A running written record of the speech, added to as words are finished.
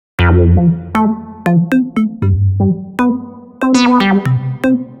Don't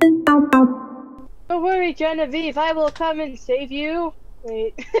worry, Genevieve, I will come and save you.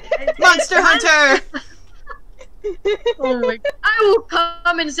 Wait. Monster Hunter! Oh my god. I will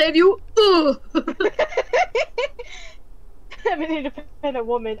come and save you. Ooh. I'm an independent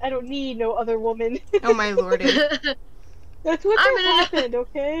woman. I don't need no other woman. Oh my lordy. That's what just happened,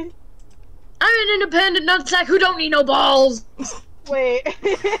 okay? I'm an independent nutsack who don't need no balls. Wait. What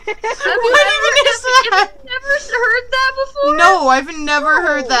even is that? Have you never heard that before? No, I've never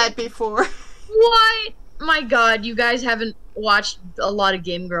heard that before. What? My god, you guys haven't watched a lot of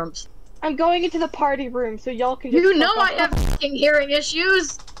Game Grumps. I'm going into the party room so y'all can just You know I have fucking hearing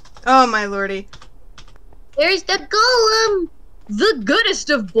issues. Oh my lordy. There's the golem. The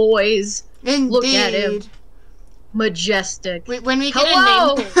goodest of boys. Indeed. Look at him. Majestic. Wait, when we get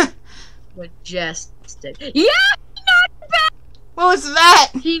Hello. a name. Majestic. Yeah, not bad. What was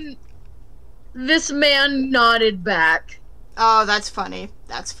that? This man nodded back. Oh, that's funny.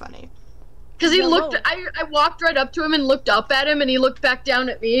 That's funny. Because he looked, I walked right up to him and looked up at him, and he looked back down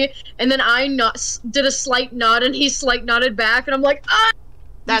at me, and then I did a slight nod, and he slight nodded back, and I'm like, ah!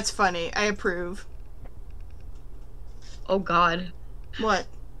 That's funny. I approve. Oh god. What?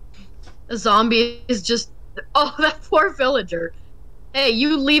 A zombie is just, oh, that poor villager. Hey,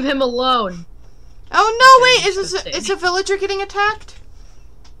 you leave him alone. Oh no, wait, is a villager getting attacked?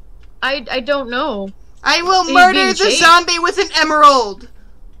 I don't know. I will He's murder being the chased. zombie with an emerald!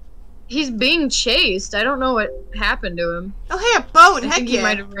 He's being chased. I don't know what happened to him. Oh hey, a boat, I heck think yeah. he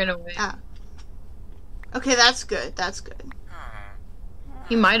might have ran away. Ah. Okay, that's good, that's good.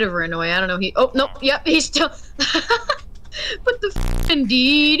 He might have ran away. I don't know. Oh no. Yep. He's still. But the f***ing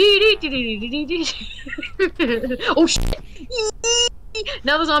oh shit!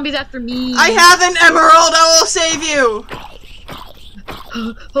 Now the zombie's after me. I have an emerald. I will save you.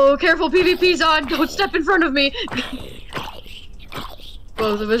 Oh, careful! PvP's on. Don't step in front of me.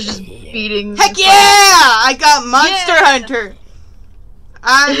 Both of us just beating. Heck yeah! I got Monster Hunter.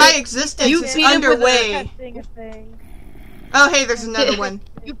 My existence is beat him with underway. Oh hey, there's another one.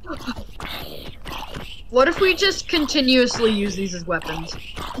 What if we just continuously use these as weapons?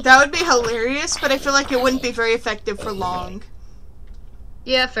 That would be hilarious, but I feel like it wouldn't be very effective for long.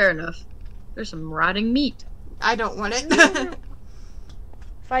 Yeah, fair enough. There's some rotting meat. I don't want it.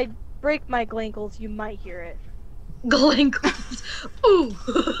 If I break my glankles, you might hear it. Glankles. Ooh.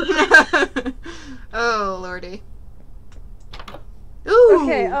 Oh lordy. Ooh.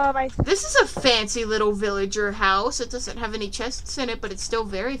 Okay, This is a fancy little villager house. It doesn't have any chests in it, but it's still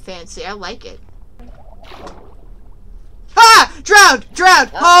very fancy. I like it. Ah! Drowned! Drowned!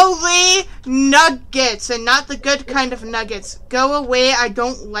 Holy nuggets! And not the good kind of nuggets. Go away, I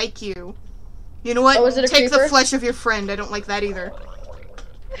don't like you. You know what? Oh, is it a Take creeper? the flesh of your friend. I don't like that either.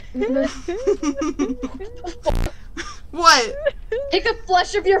 What? Take the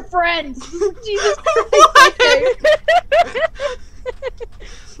flesh of your friends. Jesus What?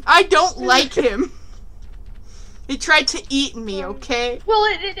 I don't like him. He tried to eat me, okay? Well,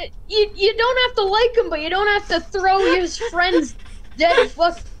 you don't have to like him, but you don't have to throw his friend's dead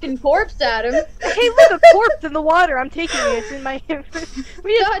fucking corpse at him. Hey, look, a corpse in the water. I'm taking it. It's in my.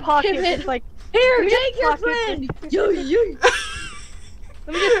 We just pocket it. It's like Here, we take just your pocket friend. it. Yo, yo.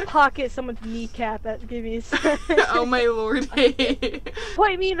 Let me just pocket someone's kneecap. That give me. Oh my lord.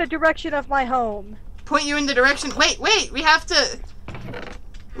 Point me in the direction of my home. Point you in the direction. Wait, we have to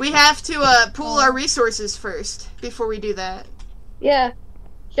pool our resources first before we do that. Yeah,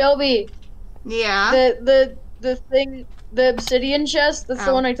 Shelby. Yeah. The thing, the obsidian chest. That's the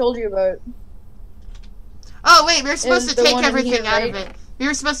Ow. one I told you about. Oh wait, we were supposed Is to the take one in everything here, out of right? it. We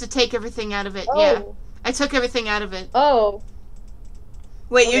were supposed to take everything out of it. Oh. Yeah. I took everything out of it. Oh.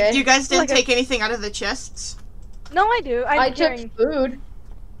 Wait, Okay. you guys didn't Like take anything out of the chests? No, I do. I I'm took carrying. food.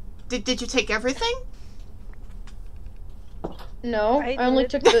 Did you take everything? No, I I only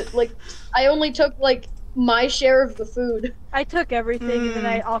did. took I only took like my share of the food. I took everything, and then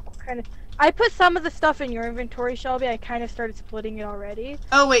I all kind of. I put some of the stuff in your inventory, Shelby. I kind of started splitting it already.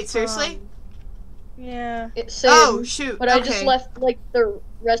 Oh wait, seriously? Yeah. Same, Oh shoot. but okay. I just left like the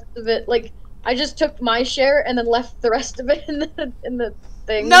rest of it. Like I just took my share and then left the rest of it in the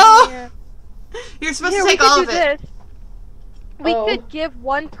thing. No! Yeah. You're supposed Here, to we take could all do of it. this. We Oh. could give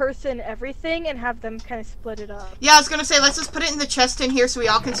one person everything and have them kind of split it up. Yeah, I was gonna say, let's just put it in the chest in here so we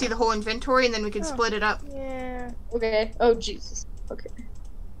all can see the whole inventory, and then we can Oh. split it up. Yeah. Okay. Oh Jesus. Okay.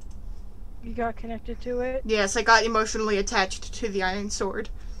 You got connected to it? Yes, I got emotionally attached to the iron sword.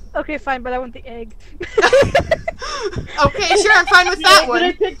 Okay, fine, but I want the egg. Okay, sure, I'm fine with that That I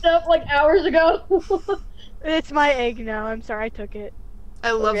one. picked up like hours ago. It's my egg now. I'm sorry, I took it.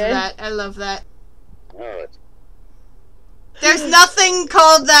 I love Okay. that. I love that. There's nothing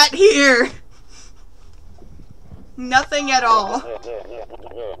called that here. Nothing at all.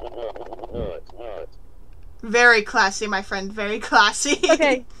 Very classy, my friend. Very classy.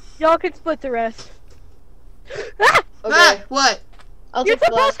 Okay, y'all can split the rest. Ah! Okay. Ah, what? I'll You're take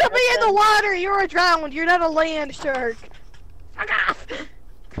the last supposed to be part in the then. water. You're drowned. You're not a land shark. Fuck off.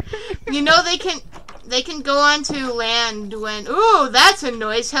 You know they can go onto land when. Ooh, that's a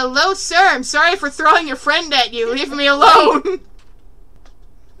noise. Hello, sir. I'm sorry for throwing your friend at you. Leave me alone.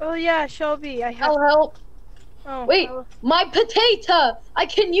 Oh yeah, Shelby. I have. I'll help. Oh, Wait, my potato! I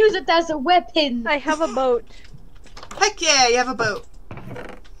can use it as a weapon! I have a boat. Heck yeah, you have a boat.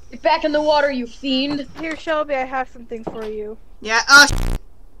 Get back in the water, you fiend! Here, Shelby. I have something for you. Yeah.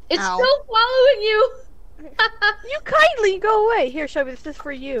 It's Ow. still following you! You kindly go away. Here, Shelby. This is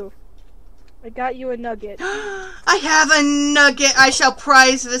for you. I got you a nugget. I have a nugget. I shall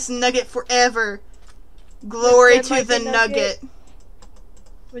prize this nugget forever. Glory Would Jen to the like a nugget.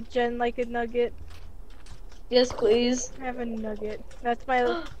 Would Jen like a nugget? Yes, please. I have a nugget. That's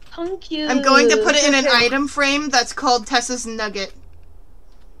my. Thank you. I'm going to put it in an Okay. item frame that's called Tessa's Nugget.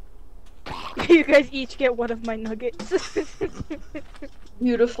 You guys each get one of my nuggets.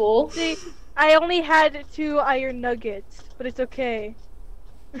 Beautiful. See, I only had 2 iron nuggets, but it's okay.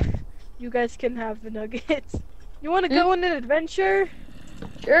 You guys can have the nuggets. You want to go on an adventure?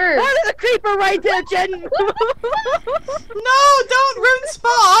 Sure. Oh, there's a creeper right there, Jen! No, don't ruin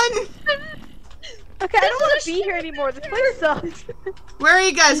spawn. Okay, I don't want to be here anymore. This place sucks. Where are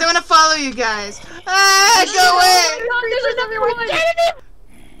you guys? I want to follow you guys. Ah, go away. There's another one!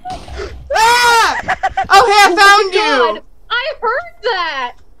 Ah! Oh, hey, I found you. God, I heard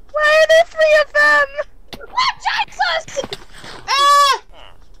that! Why are there 3 of them? What, Jesus? Ah!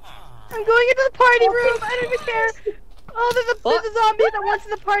 I'm going into the party room. I don't even care. Oh, there's a zombie that wants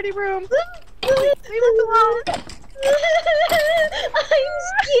in the party room. Leave us alone. I'm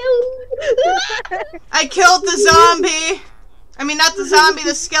scared. I killed the zombie. I mean, not the zombie,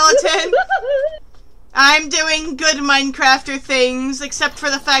 the skeleton. I'm doing good Minecrafter things, except for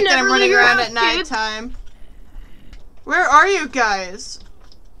the fact that I'm Never running leave your around house, at kid. nighttime. Where are you guys?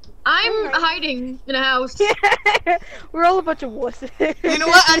 I'm hiding in a house. We're all a bunch of wusses. You know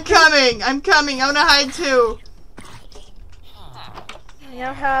what? I'm coming. I'm coming. I want to hide too. I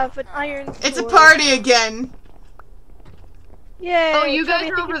now have an iron sword. It's a party again. Yay. Oh, you guys Shelby, I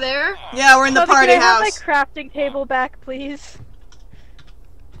are think over it's- there? Yeah, we're in the Shelby, party can I have house. my crafting table back, please?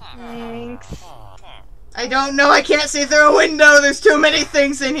 Thanks. I don't know. I can't see through a window. There's too many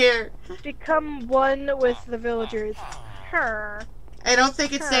things in here. Become one with the villagers. Her. I don't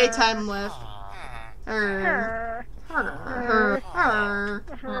think it's daytime left. Her. Her. Her.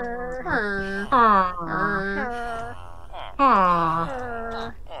 Her.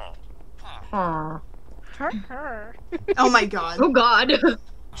 Oh my god. Oh god.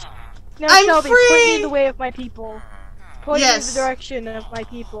 Now, I'm Shelby, point me free! in the way of my people. Point me in Yes. the direction of my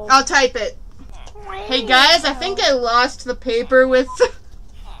people. I'll type it. Hey guys, I think I lost the paper with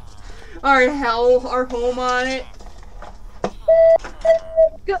our home on it.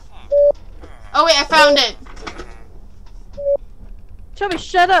 Go. Oh wait, I found it. Shelby,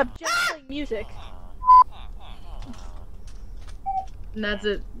 shut up. Just playing music. And that's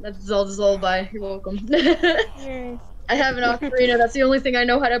it. That's Zelda's Lullaby. You're welcome. Yes. I have an ocarina. That's the only thing I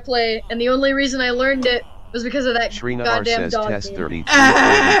know how to play, and the only reason I learned it was because of that Shrina R goddamn says dog test game.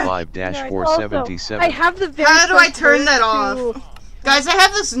 3345-477. I have the very How do I first turn word that to- off? Guys, I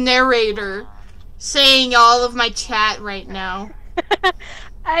have this narrator saying all of my chat right now.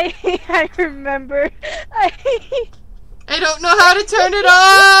 I remember. I don't know how to turn it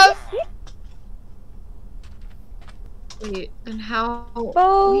off. Wait, and how?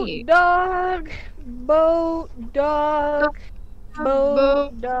 Boat Wait. dog. Boat dog.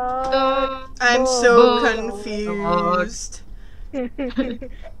 Boat dog. I'm so Boat. confused. I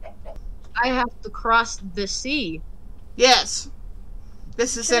have to cross the sea. Yes.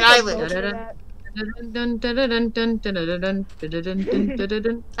 This is an Should I go island. boat for that?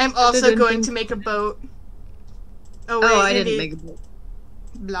 I'm also going to make a boat. Oh wait, Oh, I didn't indeed. make a boat.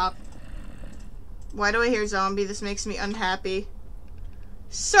 Blop. Why do I hear zombie? This makes me unhappy.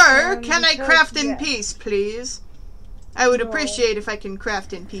 Sir, can I because- craft in yes. peace, please? I would No. appreciate if I can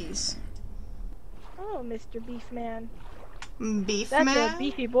craft in peace. Oh, Mr. Beefman. Beef That's man? a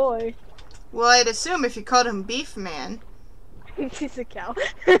beefy boy. Well, I'd assume if you called him Beef Man. He's a cow.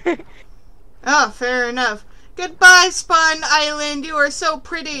 Oh, fair enough. Goodbye, Spawn Island. You are so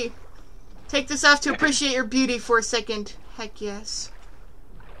pretty. Take this off to appreciate your beauty for a second. Heck yes.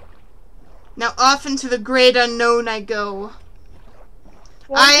 Now off into the great unknown I go.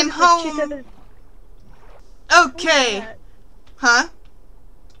 I am She said home. that- Okay. Huh?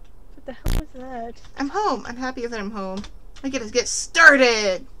 What the hell was that? I'm home. I'm happy that I'm home. I get to get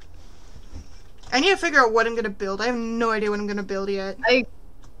started. I need to figure out what I'm gonna build. I have no idea what I'm gonna build yet.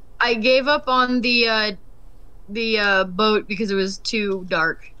 I gave up on the boat because it was too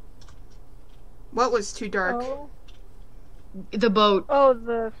dark. What was too dark? Oh, The boat. oh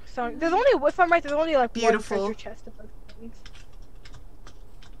the song. There's only, if I'm right, there's only like Beautiful. one treasure chest of those things.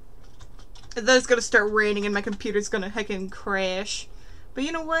 And then it's gonna start raining and my computer's gonna heckin' crash. But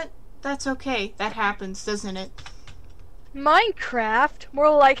you know what? That's okay. That happens, doesn't it? Minecraft? More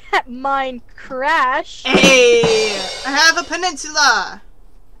like mine crash. Hey! I have a peninsula!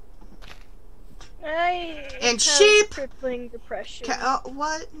 I And have sheep. crippling depression.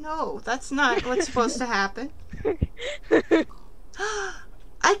 What? No, that's not what's supposed to happen.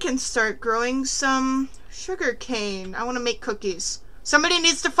 I can start growing some sugar cane. I want to make cookies. Somebody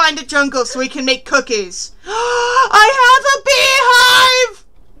needs to find a jungle so we can make cookies. I have a beehive!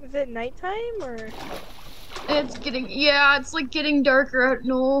 Is it nighttime or? It's getting, yeah, it's like getting darker out.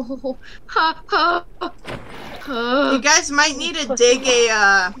 No. Ha ha. You guys might need to dig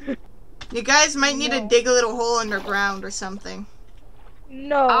a, you guys might need to No. dig a little hole underground or something.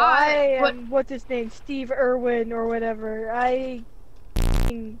 No, I what- am, what's his name? Steve Irwin or whatever. I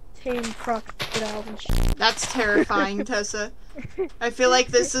tame crocodiles and shit. That's terrifying, Tessa. I feel like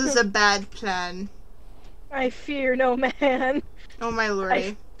this is a bad plan. I fear no man. Oh my lordy.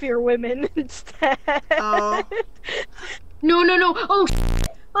 I fear women instead. Oh. No, no, no. Oh,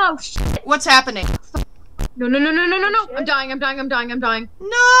 oh, shit. What's happening? No, no, no, no, no, no, no. Shit. I'm dying, I'm dying, I'm dying, I'm dying.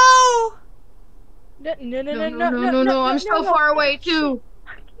 No! No, no, no, No, no, no, no, I'm so far away, too.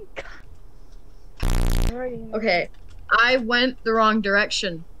 Okay, I went the wrong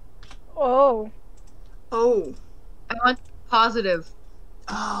direction. Oh. Oh. I went positive.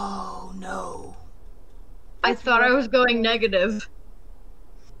 Oh no. I thought I was going negative.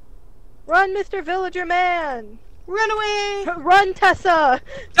 Run, Mr. Villager Man! Run away! Run, Tessa!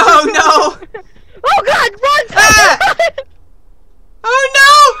 Oh no! Oh God, run, Tessa! Ah! Oh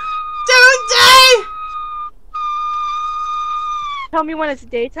no! Don't die! Tell me when it's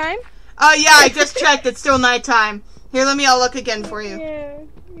daytime. Oh yeah, I just checked. It's still nighttime. Here, let me all look again for you. Yeah.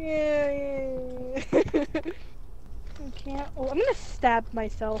 I can't. Oh, I'm gonna stab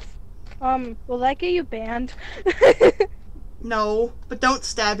myself. Will that get you banned? No, but don't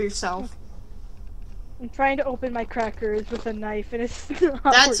stab yourself. I'm trying to open my crackers with a knife and it's not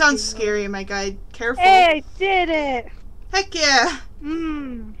That sounds working. scary, my guy. Careful. Hey, I did it! Heck yeah.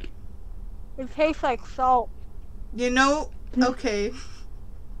 Mmm. It tastes like salt. You know, okay.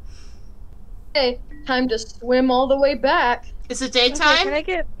 Hey, time to swim all the way back. Is it Okay, daytime? can I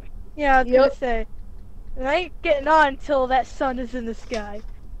get... Yeah, I was gonna say. I ain't getting on until that sun is in the sky.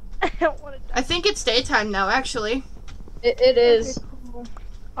 I don't want to die. I think it's daytime now, actually. It is. Okay, cool.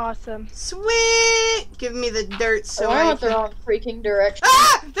 Awesome. Sweet! Give me the dirt so I I went the can... wrong freaking direction.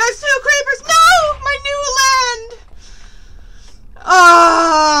 Ah! There's 2 creepers! No! My new land!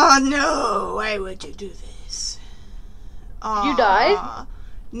 Oh, no! Why would you do this? Aw. You died?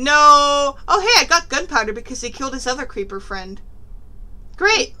 No! Oh, hey, I got gunpowder because he killed his other creeper friend.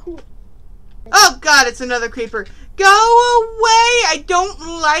 Great! Oh, God, it's another creeper. Go away! I don't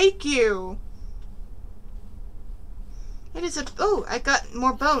like you! It is a... Oh, I got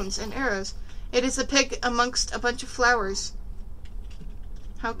more bones and arrows. It is a pig amongst a bunch of flowers.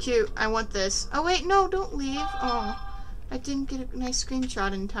 How cute. I want this. Oh, wait, no, don't leave. Oh, I didn't get a nice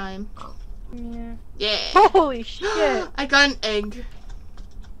screenshot in time. Yeah. Yeah. Holy shit. I got an egg.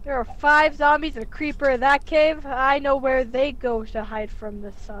 There are 5 zombies, a creeper in that cave. I know where they go to hide from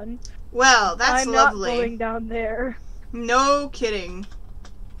the sun. Well, that's I'm lovely. not going down there. No kidding.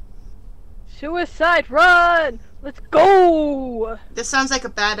 Suicide, run! Let's go! This sounds like a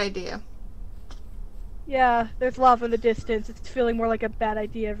bad idea. Yeah, there's lava in the distance. It's feeling more like a bad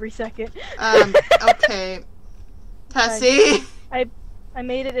idea every second. Okay. Tessie? I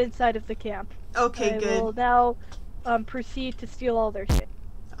made it inside of the camp. Okay, I good. will now proceed to steal all their shit.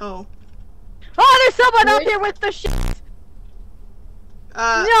 Oh. Oh, there's someone out there with the shit!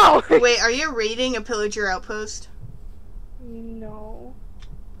 No! Wait, are you raiding a pillager outpost? No.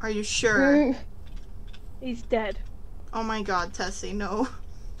 Are you sure? He's dead. Oh my god, Tessie, no.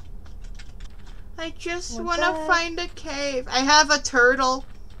 I just Want want to that? find a cave. I have a turtle.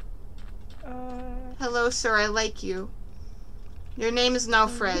 Uh, Hello, sir, I like you. Your name is now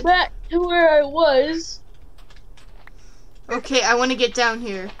Fred. Back to where I was. Okay, I want to get down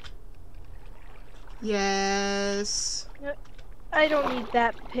here. Yes. I don't need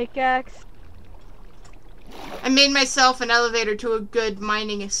that pickaxe. I made myself an elevator to a good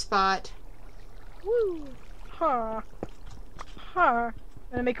mining spot. Woo! Huh. Huh. I'm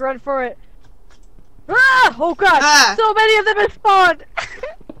gonna make a run for it. Ah! Oh god! Ah! So many of them have spawned!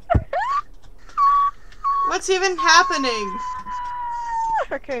 What's even happening?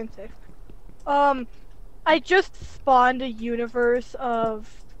 Okay, I'm safe. I just spawned a universe of,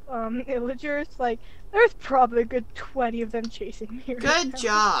 villagers. Like, there's probably a good 20 of them chasing me right Good now.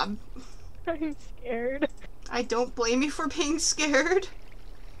 job. I'm scared. I don't blame you for being scared.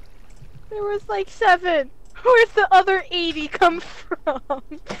 There was like 7. Where's the other 80 come from?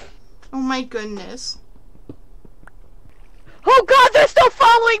 Oh my goodness. Oh god, they're still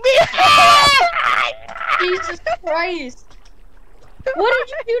following me! Jesus Christ. What did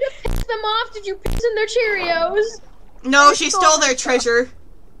you do to piss them off? Did you piss in their Cheerios? No, she stole their treasure.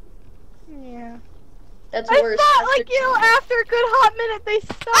 Yeah. That's I worse. thought, like, you know, after a good hot minute, they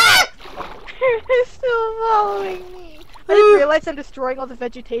stopped. They're still following me. I didn't realize I'm destroying all the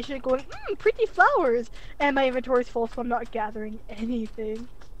vegetation and going, pretty flowers. And my inventory's full, so I'm not gathering anything.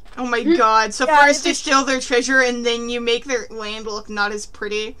 Oh my god. So Yeah, first you steal their treasure and then you make their land look not as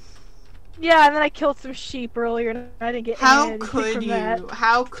pretty. Yeah, and then I killed some sheep earlier and I didn't get How anything could from you? that.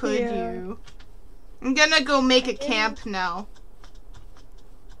 How could Yeah. you? I'm gonna go make a camp now.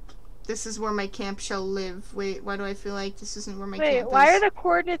 This is where my camp shall live. Wait, why do I feel like this isn't where my Wait, camp is? why are the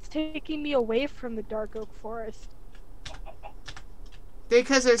coordinates taking me away from the dark oak forest?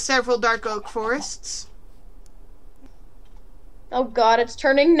 Because there's several dark oak forests. Oh god, it's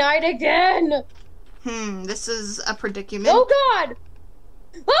turning night again! This is a predicament. Oh god!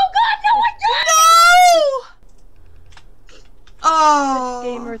 Oh god, no, I died! No! Oh.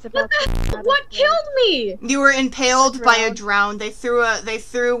 Gamers about What killed me? You were impaled by a Drowned. drown. They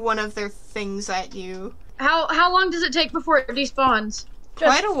threw one of their things at you. How long does it take before it despawns?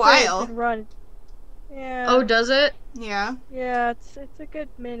 Quite a while. And run. Yeah. Oh, does it? Yeah. Yeah, it's a good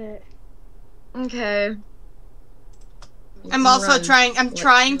minute. Okay. I'm also Run. trying Let's to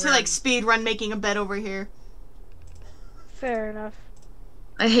run. like speed run making a bed over here. Fair enough.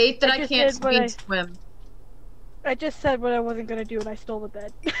 I hate that I I just can't did what speed I- swim. I just said what I wasn't gonna do and I stole the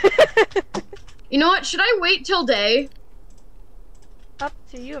bed. You know what? Should I wait till day? Up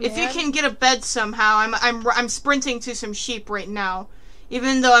to you, man. If you can get a bed somehow, I'm sprinting to some sheep right now.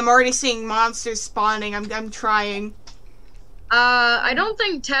 Even though I'm already seeing monsters spawning, I'm trying. I don't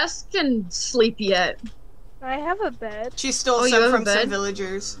think Tess can sleep yet. I have a bed. She stole Oh, you some have a from some bed?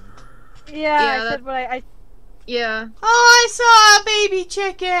 villagers. Yeah, I that- said what I Yeah. Oh, I saw a baby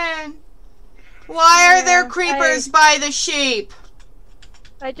chicken. Why are there Yeah, creepers by the sheep?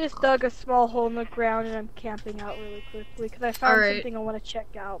 I just dug a small hole in the ground and I'm camping out really quickly because I found Alright. something I want to check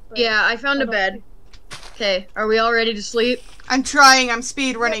out. But Yeah, I found I a don't bed. Okay, are we all ready to sleep? I'm trying. I'm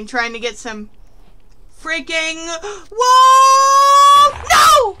speed running, trying to get some freaking. Whoa!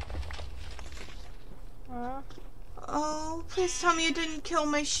 No! Oh, please tell me you didn't kill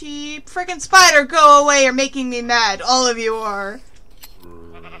my sheep. Freaking spider, go away! You're making me mad. All of you are.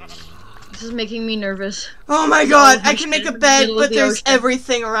 This is making me nervous. Oh my god, my I can make shit a in the bed, middle of but the there's ocean.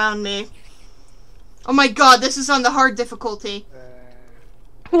 everything around me. Oh my god, this is on the hard difficulty.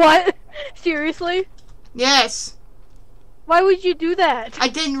 What? Seriously? Yes, Why would you do that? I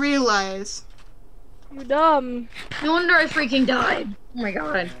didn't realize. You dumb. No wonder I freaking died. Oh my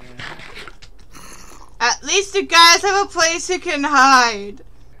god. At least you guys have a place you can hide.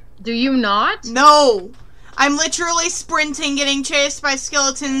 Do you not? No! I'm literally sprinting, getting chased by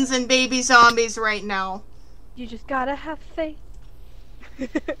skeletons and baby zombies right now. You just gotta have faith.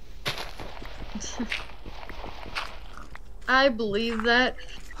 I believe that.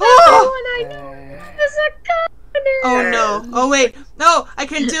 Oh! Everyone I know is a connor. Oh no. Oh wait. No, I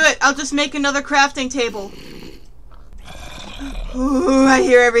can do it. I'll just make another crafting table. Ooh, I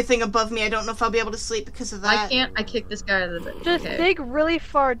hear everything above me. I don't know if I'll be able to sleep because of that. I can't. I kicked this guy out of the bed. Just Okay. dig really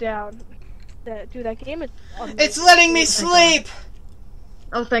far down. Dude, that game is amazing. It's letting me sleep!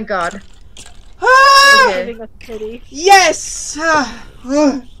 Oh, thank God. Ah! Okay. Giving us pity. Yes!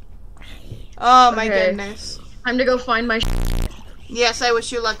 Oh my Okay. goodness. Time to go find my. Yes, I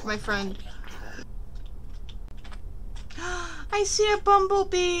wish you luck, my friend. I see a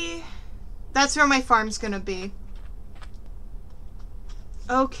bumblebee. That's where my farm's gonna be.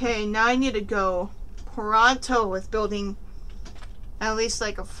 Okay, now I need to go pronto with building at least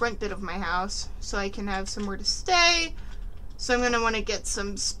like a front bit of my house so I can have somewhere to stay. So I'm gonna want to get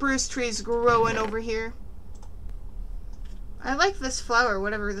some spruce trees growing over here. I like this flower,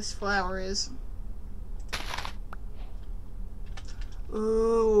 whatever this flower is.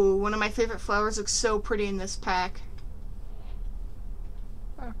 Ooh, one of my favorite flowers looks so pretty in this pack.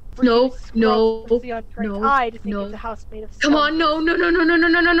 for you No, to scrub no, the sea on train. no, I just think no. it's a house made of Come stone. on, no, no, no, no, no, no,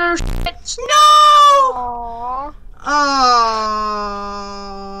 no, no, no, shit. No! Aww.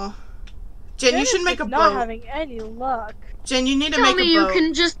 Oh. Jen, you should make a not boat. having any luck. Jen, you need to Tell make me a you boat.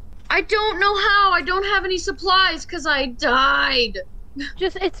 can just. I don't know how. I don't have any supplies because I died.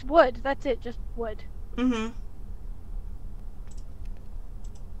 Just, it's wood. That's it. Just wood. Mm-hmm.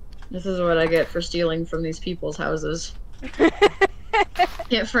 This is what I get for stealing from these people's houses. I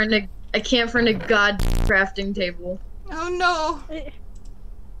can't find a god crafting table. Oh no.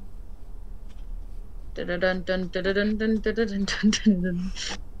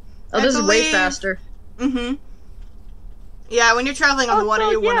 Oh, this is way faster. Mm-hmm. Yeah, when you're traveling on the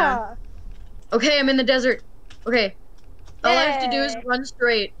water, you wanna... Okay, I'm in the desert. Okay. All I have to do is run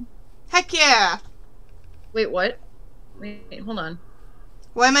straight. Heck yeah! Wait, what? Wait, hold on.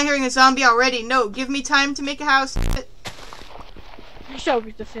 Why am I hearing a zombie already? No, give me time to make a house.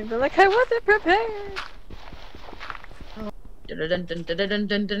 Shelby's just in there like, I wasn't prepared.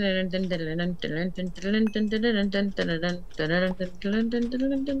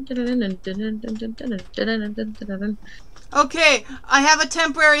 Okay, I have a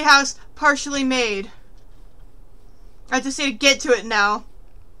temporary house partially made. I just need to get to it now,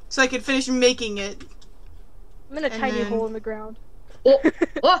 so I can finish making it. I'm in a tiny hole in the ground. Oh!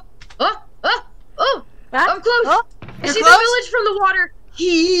 Oh! Oh! Oh! Oh! I'm close! Oh, I see the village from the water!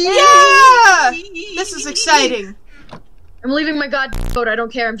 Yeah! This is exciting. I'm leaving my god boat, I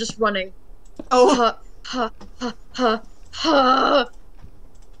don't care, I'm just running. Oh.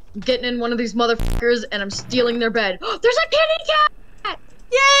 I'm getting in one of these motherfuckers and I'm stealing their bed. There's a kitty cat!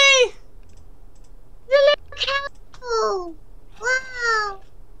 Yay! The little cat! Oh,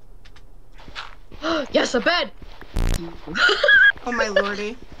 wow! Yes, a bed! Oh my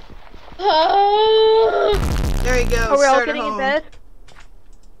lordy. Oh, There you go. are we all Start getting home. in bed?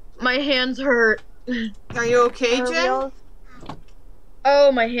 my hands hurt. Are you okay, Are we Jen? all-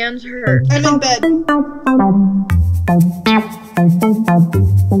 Oh, my hands hurt. I'm in bed.